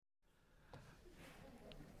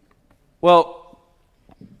Well,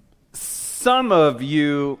 some of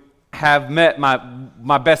you have met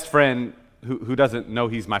my best friend who doesn't know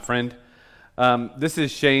he's my friend. This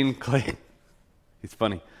is Shane Clay. He's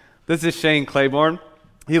funny. This is Shane Claiborne.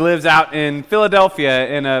 He lives out in Philadelphia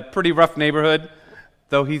in a pretty rough neighborhood,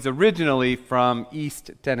 though he's originally from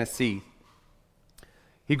East Tennessee.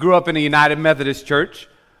 He grew up in a United Methodist church,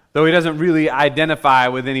 though he doesn't really identify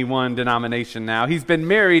with any one denomination now. He's been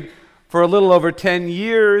married for a little over 10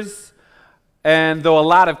 years, and though a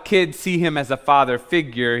lot of kids see him as a father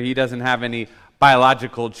figure, he doesn't have any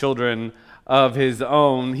biological children of his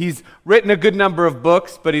own. He's written a good number of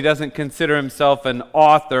books, but he doesn't consider himself an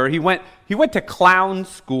author. He went to clown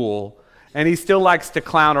school, and he still likes to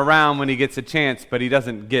clown around when he gets a chance, but he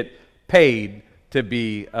doesn't get paid to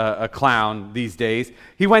be a clown these days.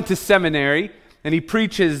 He went to seminary, and he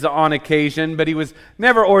preaches on occasion, but he was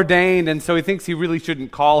never ordained, and so he thinks he really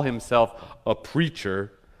shouldn't call himself a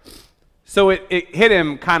preacher. So it hit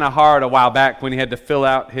him kind of hard a while back when he had to fill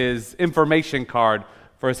out his information card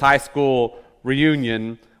for his high school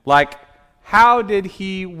reunion. Like, how did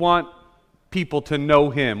he want people to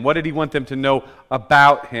know him? What did he want them to know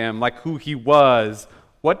about him? Like, who he was?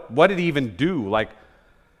 What did he even do? Like,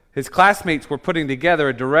 his classmates were putting together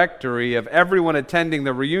a directory of everyone attending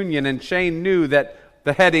the reunion, and Shane knew that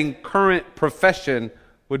the heading current profession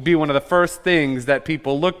would be one of the first things that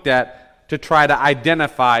people looked at to try to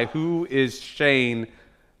identify who is Shane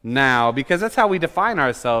now, because that's how we define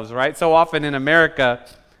ourselves, right? So often in America,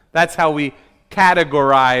 that's how we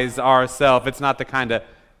categorize ourselves. It's not the kind of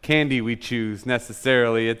candy we choose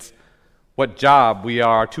necessarily. It's what job we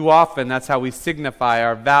are. Too often, that's how we signify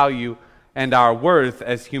our value and our worth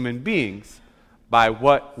as human beings, by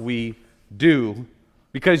what we do.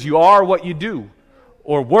 Because you are what you do,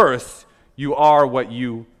 or worse, you are what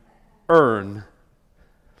you earn.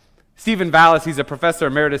 Stephen Vallis, he's a professor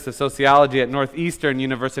emeritus of sociology at Northeastern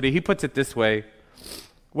University. He puts it this way: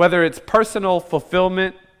 whether it's personal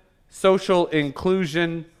fulfillment, social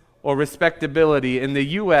inclusion, or respectability, in the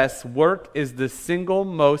U.S., work is the single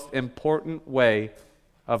most important way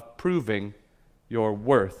of proving your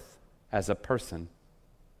worth as a person.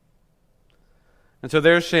 And so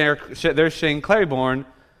there's Shane Claiborne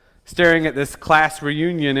staring at this class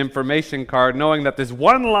reunion information card, knowing that this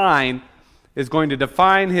one line is going to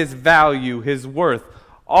define his value, his worth,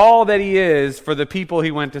 all that he is for the people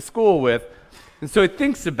he went to school with. And so he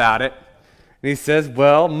thinks about it, and he says,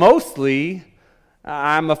 well, mostly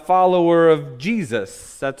I'm a follower of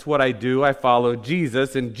Jesus. That's what I do. I follow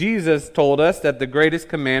Jesus. And Jesus told us that the greatest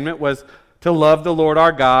commandment was to love the Lord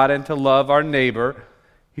our God and to love our neighbor.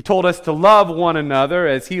 He told us to love one another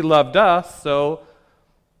as he loved us, so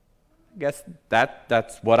I guess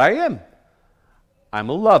that's what I am. I'm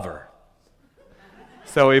a lover.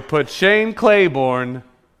 So he put Shane Claiborne,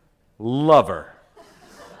 lover.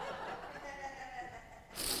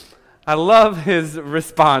 I love his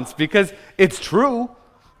response because it's true.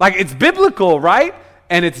 Like, it's biblical, right?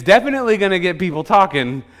 And it's definitely going to get people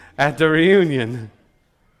talking at the reunion.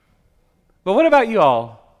 But what about you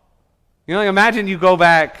all? You know, imagine you go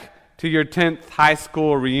back to your 10th high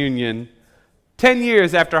school reunion, 10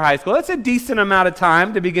 years after high school. That's a decent amount of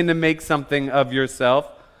time to begin to make something of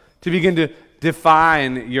yourself, to begin to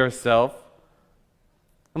define yourself.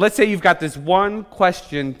 And let's say you've got this one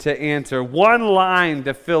question to answer, one line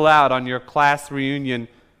to fill out on your class reunion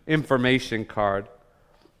information card,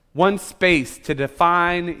 one space to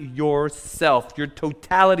define yourself, your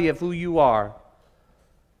totality of who you are,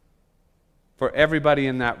 for everybody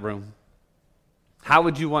in that room. How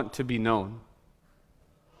would you want to be known?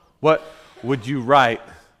 What would you write?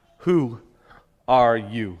 Who are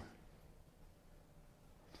you?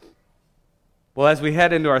 Well, as we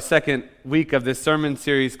head into our second week of this sermon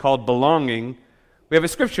series called Belonging, we have a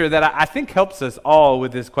scripture that I think helps us all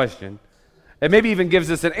with this question. It maybe even gives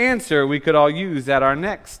us an answer we could all use at our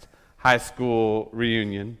next high school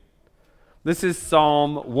reunion. This is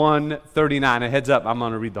Psalm 139. A heads up, I'm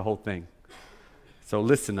going to read the whole thing. So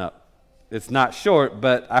listen up. It's not short,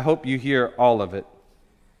 but I hope you hear all of it.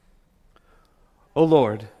 O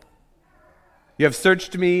Lord, you have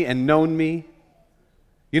searched me and known me.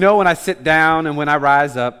 You know when I sit down and when I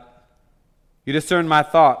rise up. You discern my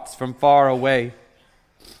thoughts from far away.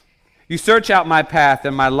 You search out my path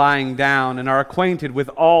and my lying down and are acquainted with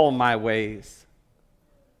all my ways.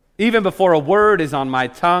 Even before a word is on my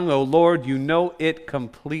tongue, O Lord, you know it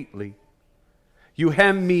completely. You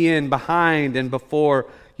hem me in behind and before.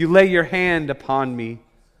 You lay your hand upon me.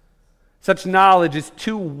 Such knowledge is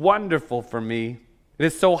too wonderful for me. It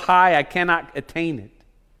is so high I cannot attain it.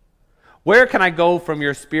 Where can I go from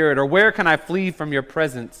your spirit, or where can I flee from your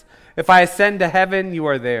presence? If I ascend to heaven, you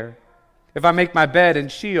are there. If I make my bed in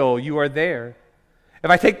Sheol, you are there. If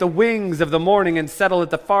I take the wings of the morning and settle at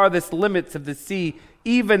the farthest limits of the sea,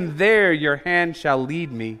 even there your hand shall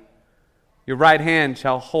lead me. Your right hand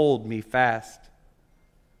shall hold me fast.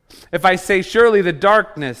 If I say, surely the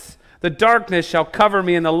darkness shall cover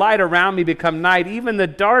me, and the light around me become night, even the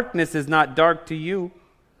darkness is not dark to you.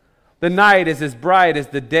 The night is as bright as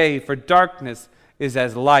the day, for darkness is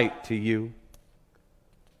as light to you.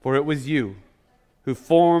 For it was you who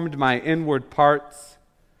formed my inward parts.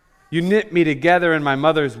 You knit me together in my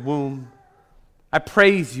mother's womb. I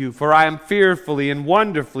praise you, for I am fearfully and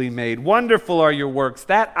wonderfully made. Wonderful are your works,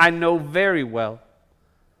 that I know very well.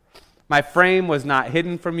 My frame was not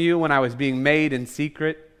hidden from you when I was being made in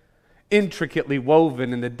secret, intricately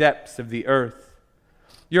woven in the depths of the earth.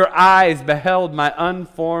 Your eyes beheld my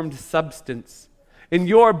unformed substance. In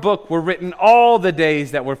your book were written all the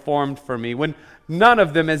days that were formed for me, when none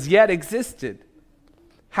of them as yet existed.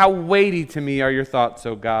 How weighty to me are your thoughts,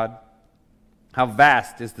 O God. How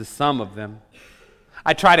vast is the sum of them.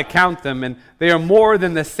 I try to count them, and they are more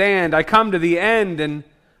than the sand. I come to the end, and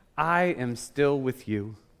I am still with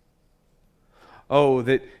you. Oh,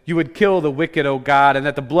 that you would kill the wicked, O God, and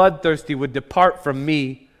that the bloodthirsty would depart from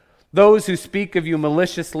me. Those who speak of you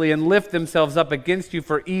maliciously and lift themselves up against you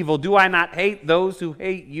for evil. Do I not hate those who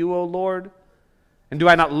hate you, O Lord? And do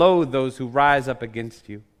I not loathe those who rise up against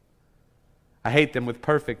you? I hate them with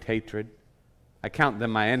perfect hatred. I count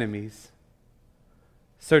them my enemies.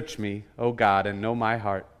 Search me, O God, and know my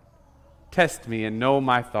heart. Test me and know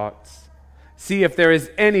my thoughts. See if there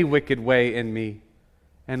is any wicked way in me,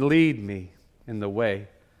 and lead me in the way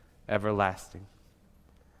everlasting.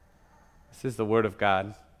 This is the word of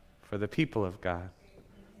God for the people of God.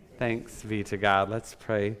 Thanks be to God. Let's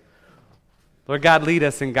pray. Lord God, lead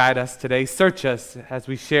us and guide us today. Search us as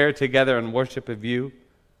we share together in worship of you.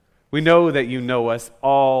 We know that you know us,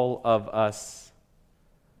 all of us.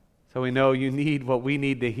 So we know you need what we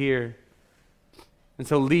need to hear. And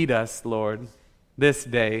so lead us, Lord, this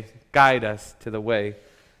day. Guide us to the way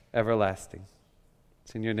everlasting.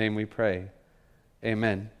 It's in your name we pray.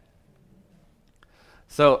 Amen.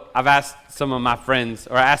 So I've asked some of my friends,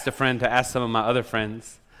 or I asked a friend to ask some of my other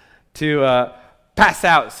friends to pass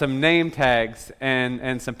out some name tags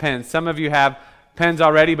and some pens. Some of you have pens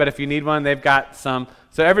already, but if you need one, they've got some.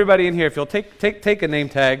 So everybody in here, if you'll take a name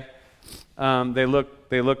tag, they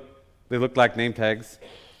look like name tags.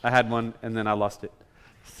 I had one and then I lost it.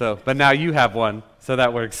 So, but now you have one, so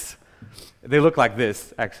that works. They look like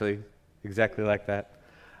this, actually, exactly like that.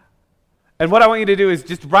 And what I want you to do is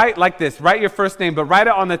just write like this. Write your first name, but write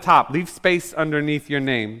it on the top. Leave space underneath your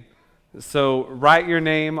name. So write your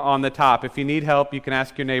name on the top. If you need help, you can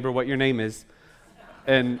ask your neighbor what your name is,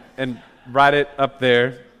 and write it up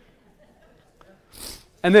there.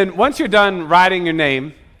 And then once you're done writing your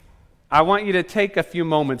name, I want you to take a few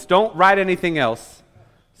moments. Don't write anything else.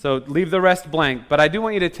 So leave the rest blank. But I do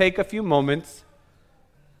want you to take a few moments,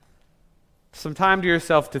 some time to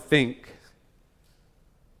yourself to think.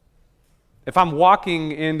 If I'm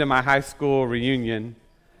walking into my high school reunion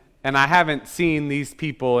and I haven't seen these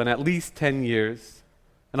people in at least 10 years,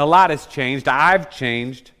 and a lot has changed, I've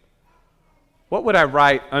changed, what would I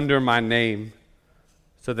write under my name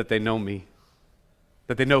so that they know me,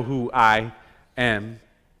 that they know who I am?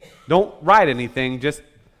 Don't write anything, just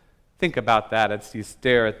think about that as you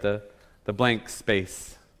stare at the blank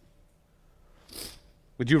space.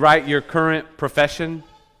 Would you write your current profession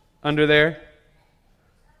under there?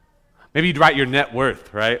 Maybe you'd write your net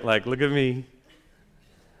worth, right? Like, look at me.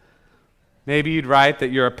 Maybe you'd write that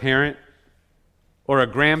you're a parent or a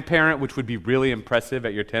grandparent, which would be really impressive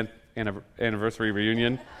at your 10th anniversary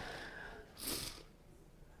reunion.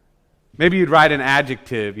 Maybe you'd write an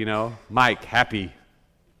adjective, Mike, happy,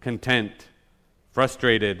 content,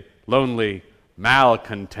 frustrated, lonely,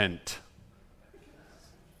 malcontent.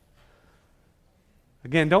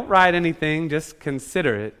 Again, don't write anything, just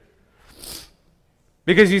consider it.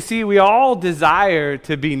 Because you see, we all desire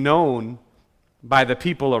to be known by the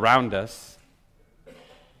people around us.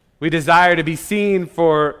 We desire to be seen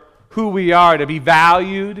for who we are, to be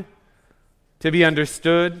valued, to be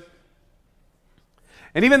understood.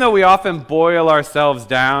 And even though we often boil ourselves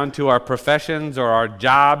down to our professions or our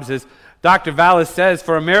jobs, as Dr. Vallis says,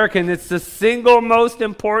 for Americans, it's the single most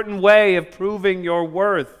important way of proving your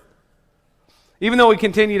worth. Even though we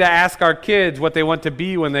continue to ask our kids what they want to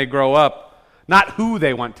be when they grow up, not who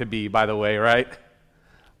they want to be, by the way, right?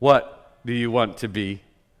 What do you want to be?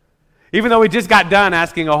 Even though we just got done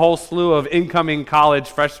asking a whole slew of incoming college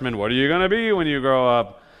freshmen, what are you going to be when you grow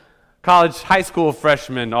up? High school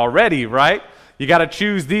freshmen already, right? You got to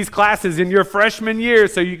choose these classes in your freshman year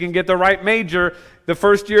so you can get the right major the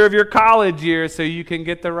first year of your college year so you can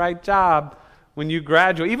get the right job when you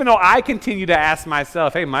graduate. Even though I continue to ask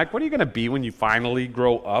myself, hey, Mike, what are you going to be when you finally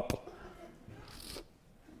grow up?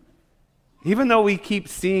 Even though we keep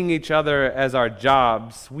seeing each other as our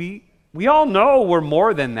jobs, we all know we're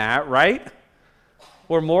more than that, right?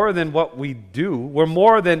 We're more than what we do. We're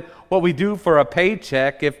more than what we do for a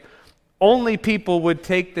paycheck. If only people would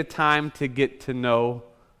take the time to get to know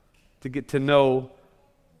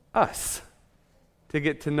us, to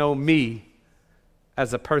get to know me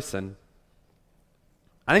as a person.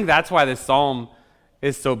 I think that's why this psalm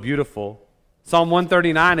is so beautiful. Psalm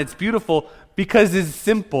 139, it's beautiful because it's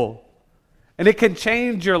simple. And it can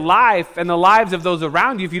change your life and the lives of those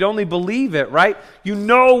around you if you'd only believe it, right? You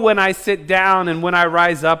know when I sit down and when I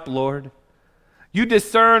rise up, Lord. You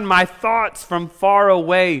discern my thoughts from far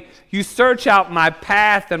away. You search out my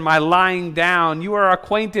path and my lying down. You are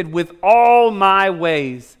acquainted with all my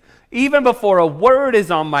ways. Even before a word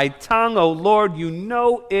is on my tongue, O Lord, you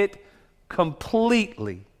know it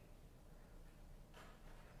completely.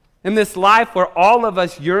 In this life where all of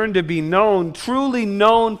us yearn to be known, truly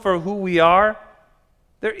known for who we are,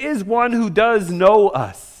 there is one who does know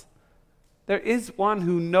us. There is one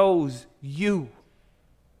who knows you.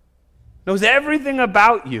 Knows everything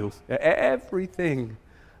about you. Everything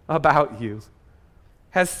about you.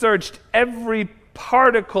 Has searched every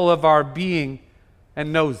particle of our being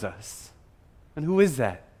and knows us. And who is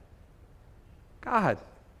that? God.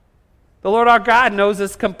 The Lord our God knows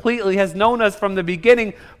us completely, has known us from the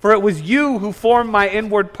beginning, for it was you who formed my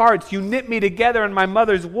inward parts. You knit me together in my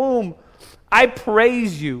mother's womb. I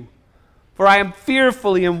praise you, for I am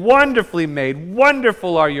fearfully and wonderfully made.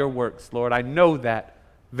 Wonderful are your works, Lord. I know that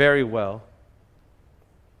very well.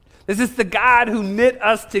 This is the God who knit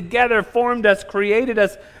us together, formed us, created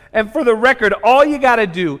us. And for the record, all you got to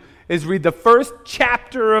do is read the first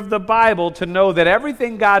chapter of the Bible to know that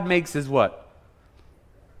everything God makes is what?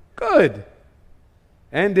 Good.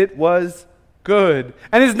 And it was good.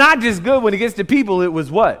 And it's not just good when it gets to people, it was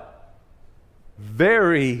what?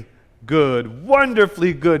 Very good.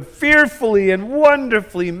 Wonderfully good. Fearfully and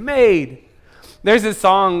wonderfully made. There's a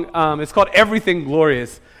song, it's called Everything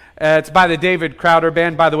Glorious. It's by the David Crowder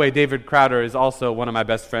Band. By the way, David Crowder is also one of my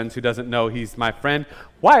best friends. Who doesn't know he's my friend?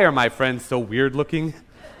 Why are my friends so weird looking?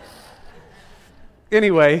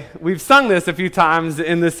 Anyway, we've sung this a few times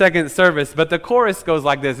in the second service, but the chorus goes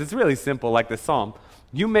like this. It's really simple, like the psalm.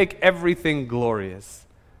 You make everything glorious.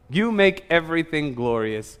 You make everything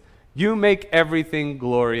glorious. You make everything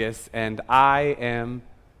glorious, and I am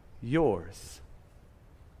yours.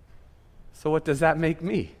 So what does that make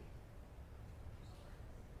me?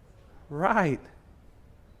 Right.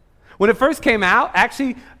 When it first came out,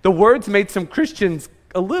 actually, the words made some Christians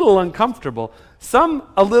a little uncomfortable. Some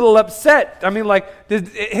a little upset. I mean, like, did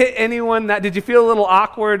it hit anyone that, did you feel a little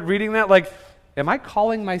awkward reading that? Like, am I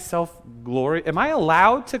calling myself glorious? Am I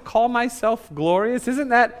allowed to call myself glorious? Isn't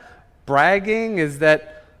that bragging? Is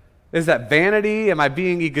that vanity? Am I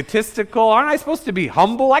being egotistical? Aren't I supposed to be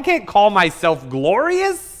humble? I can't call myself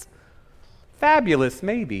glorious. Fabulous,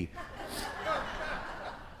 maybe.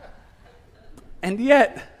 And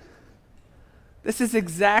yet, this is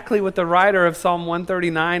exactly what the writer of Psalm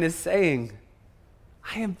 139 is saying.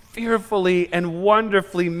 I am fearfully and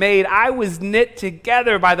wonderfully made. I was knit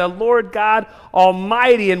together by the Lord God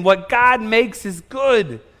Almighty, and what God makes is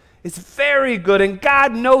good. It's very good, and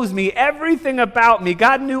God knows me, everything about me.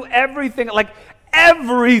 God knew everything, like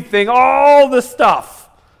everything, all the stuff.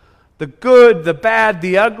 The good, the bad,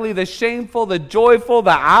 the ugly, the shameful, the joyful, the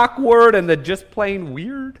awkward, and the just plain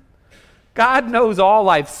weird. God knows all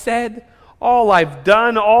I've said, all I've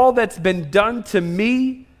done, all that's been done to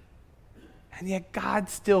me. And yet God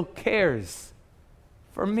still cares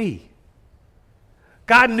for me.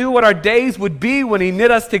 God knew what our days would be when he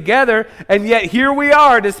knit us together, and yet here we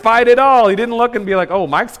are despite it all. He didn't look and be like, oh,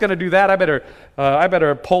 Mike's going to do that. I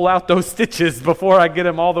better pull out those stitches before I get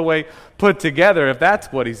him all the way put together, if that's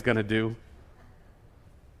what he's going to do.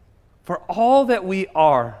 For all that we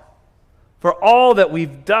are, for all that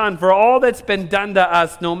we've done, for all that's been done to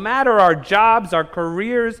us, no matter our jobs, our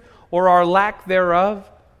careers, or our lack thereof,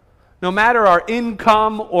 no matter our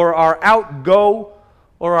income or our outgo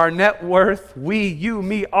or our net worth, we, you,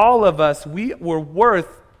 me, all of us, we were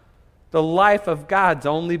worth the life of God's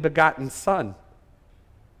only begotten Son.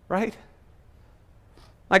 Right?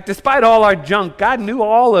 Like, despite all our junk, God knew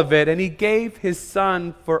all of it, and he gave his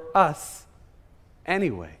Son for us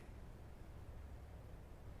anyway.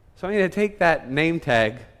 So I need to take that name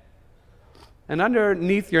tag, and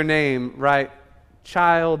underneath your name, write,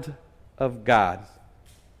 Child of God.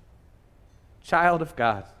 Child of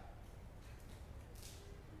God.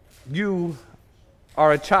 You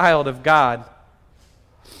are a child of God.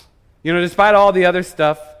 You know, despite all the other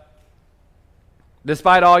stuff,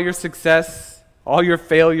 despite all your success, all your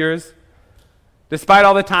failures, despite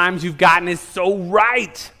all the times you've gotten it so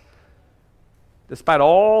right, despite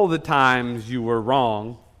all the times you were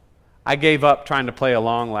wrong, I gave up trying to play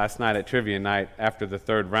along last night at trivia night after the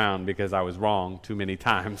third round because I was wrong too many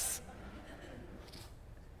times.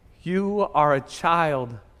 You are a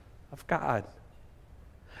child of God.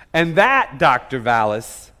 And that, Dr.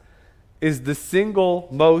 Vallis, is the single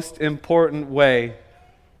most important way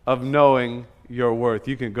of knowing your worth.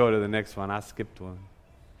 You can go to the next one. I skipped one.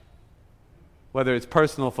 Whether it's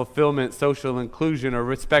personal fulfillment, social inclusion, or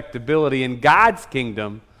respectability in God's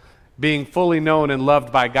kingdom, being fully known and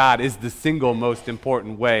loved by God is the single most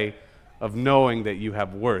important way of knowing that you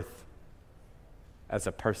have worth as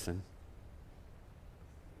a person.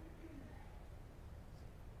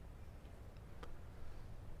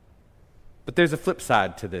 But there's a flip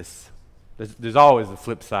side to this. There's always a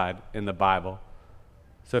flip side in the Bible.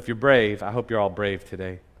 So if you're brave, I hope you're all brave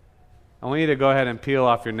today. I want you to go ahead and peel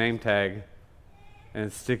off your name tag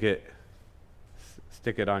and stick it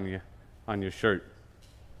on your shirt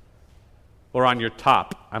or on your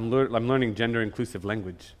top. I'm learning gender inclusive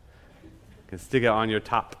language. You can stick it on your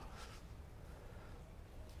top.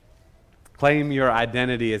 Claim your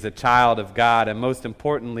identity as a child of God, and most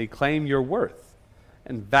importantly, claim your worth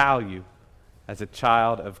and value as a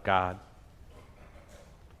child of God.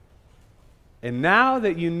 And now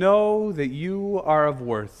that you know that you are of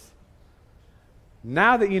worth,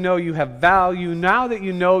 now that you know you have value, now that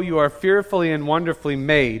you know you are fearfully and wonderfully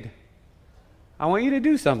made, I want you to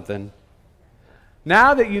do something.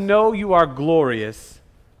 Now that you know you are glorious,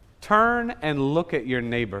 turn and look at your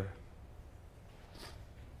neighbor.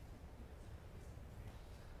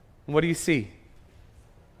 What do you see?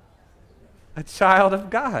 A child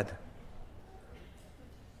of God.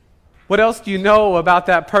 What else do you know about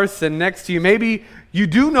that person next to you? Maybe you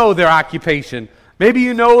do know their occupation. Maybe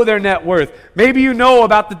you know their net worth. Maybe you know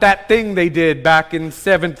about that thing they did back in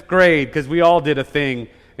 7th grade, because we all did a thing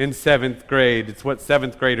in 7th grade. It's what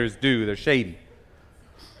 7th graders do. They're shady.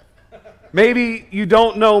 Maybe you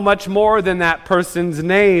don't know much more than that person's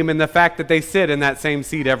name and the fact that they sit in that same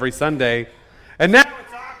seat every Sunday. And now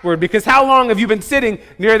it's awkward, because how long have you been sitting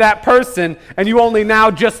near that person and you only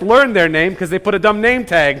now just learned their name because they put a dumb name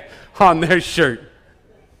tag on their shirt?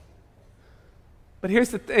 But here's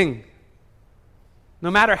the thing. No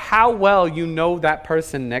matter how well you know that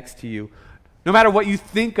person next to you, no matter what you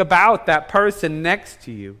think about that person next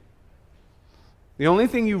to you, the only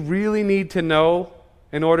thing you really need to know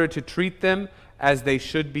in order to treat them as they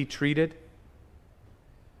should be treated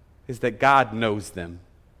is that God knows them.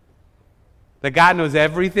 That God knows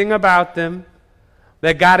everything about them,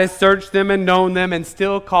 that God has searched them and known them and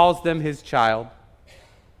still calls them his child.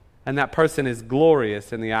 And that person is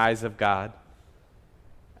glorious in the eyes of God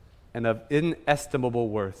and of inestimable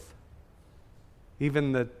worth,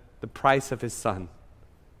 even the price of his son.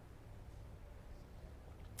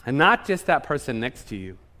 And not just that person next to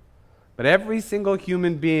you, but every single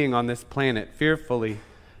human being on this planet, fearfully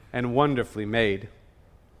and wonderfully made.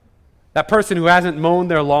 That person who hasn't mown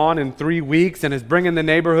their lawn in 3 weeks and is bringing the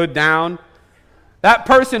neighborhood down. That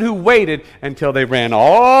person who waited until they ran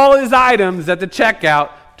all his items at the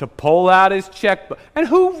checkout to pull out his checkbook. And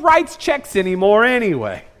who writes checks anymore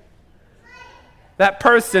anyway? That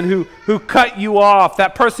person who cut you off,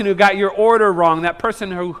 that person who got your order wrong, that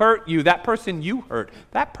person who hurt you, that person you hurt,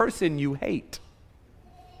 that person you hate.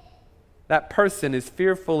 That person is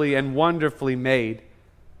fearfully and wonderfully made.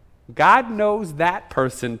 God knows that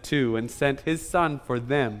person too and sent his son for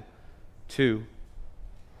them too.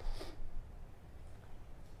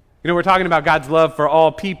 You know, we're talking about God's love for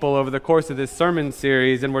all people over the course of this sermon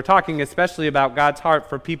series, and we're talking especially about God's heart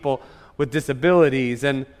for people with disabilities.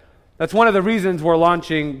 And that's one of the reasons we're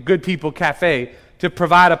launching Good People Cafe, to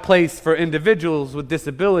provide a place for individuals with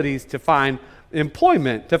disabilities to find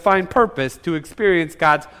employment, to find purpose, to experience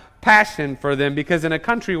God's passion for them. Because in a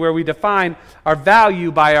country where we define our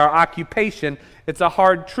value by our occupation, it's a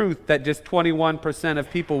hard truth that just 21%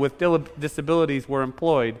 of people with disabilities were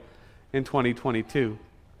employed in 2022.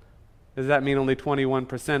 Does that mean only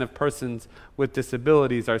 21% of persons with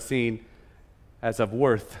disabilities are seen as of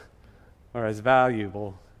worth or as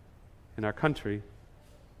valuable in our country?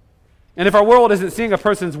 And if our world isn't seeing a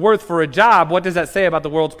person's worth for a job, what does that say about the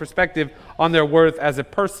world's perspective on their worth as a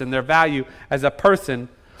person, their value as a person?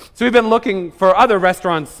 So we've been looking for other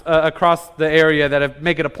restaurants across the area that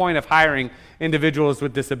make it a point of hiring individuals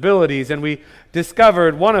with disabilities, and we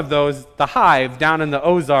discovered one of those, The Hive, down in the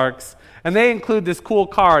Ozarks. And they include this cool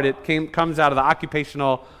card. It comes out of the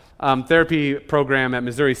occupational therapy program at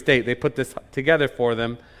Missouri State. They put this together for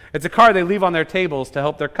them. It's a card they leave on their tables to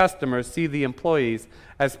help their customers see the employees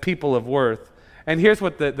as people of worth. And here's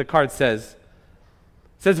what the card says.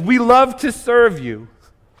 It says, "We love to serve you.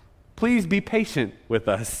 Please be patient with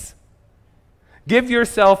us. Give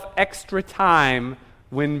yourself extra time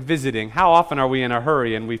when visiting." How often are we in a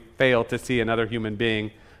hurry and we fail to see another human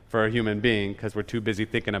being for a human being because we're too busy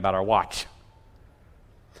thinking about our watch?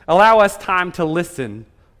 Allow us time to listen,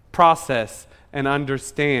 process, and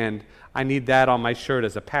understand. I need that on my shirt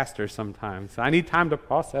as a pastor sometimes. I need time to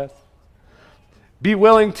process. Be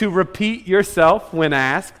willing to repeat yourself when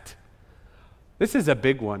asked. This is a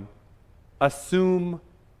big one. Assume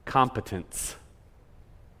competence.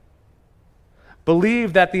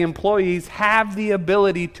 Believe that the employees have the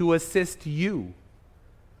ability to assist you.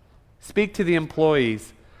 Speak to the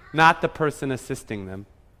employees, not the person assisting them.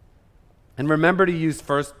 And remember to use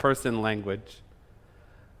first-person language.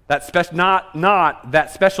 Not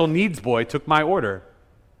that special needs boy took my order.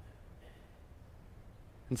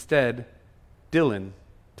 Instead, Dylan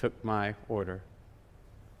took my order.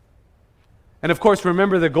 And of course,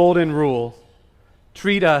 remember the golden rule.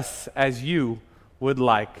 Treat us as you would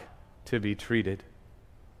like to be treated.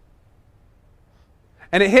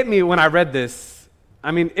 And it hit me when I read this.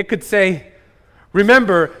 I mean, it could say,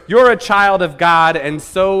 remember, you're a child of God, and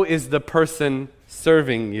so is the person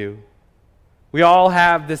serving you. We all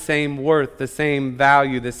have the same worth, the same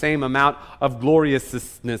value, the same amount of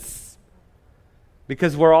gloriousness.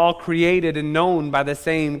 Because we're all created and known by the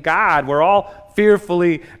same God. We're all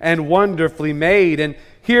fearfully and wonderfully made. And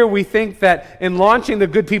here we think that in launching the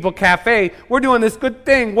Good People Cafe, we're doing this good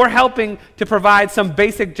thing. We're helping to provide some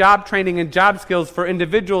basic job training and job skills for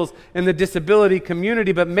individuals in the disability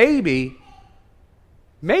community. But maybe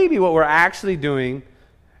what we're actually doing,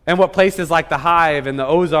 and what places like the Hive and the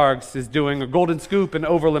Ozarks is doing, or Golden Scoop and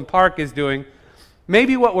Overland Park is doing,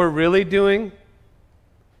 maybe what we're really doing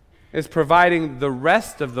is providing the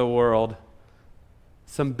rest of the world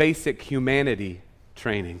some basic humanity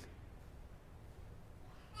training.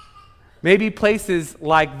 Maybe places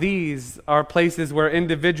like these are places where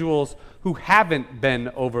individuals who haven't been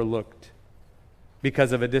overlooked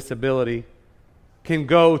because of a disability can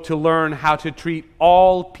go to learn how to treat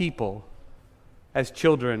all people as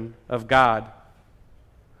children of God,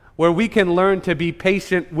 where we can learn to be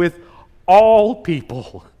patient with all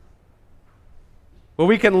people, where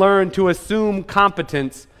we can learn to assume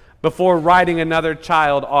competence before writing another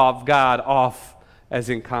child of God off as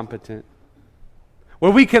incompetent,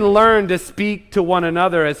 where we can learn to speak to one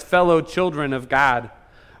another as fellow children of God,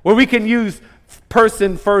 where we can use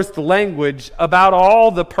person-first language about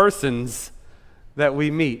all the persons that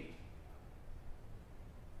we meet.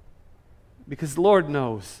 Because the Lord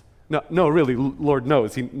knows. No, really, Lord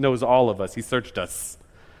knows. He knows all of us. He searched us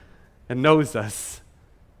and knows us,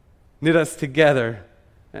 knit us together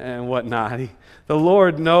and whatnot. The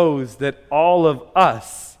Lord knows that all of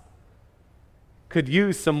us could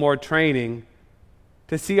use some more training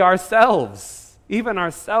to see ourselves, even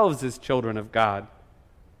ourselves as children of God,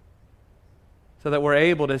 so that we're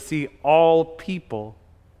able to see all people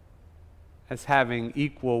as having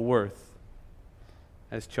equal worth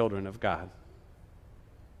as children of God.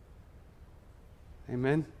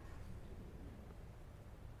 Amen?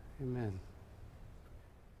 Amen.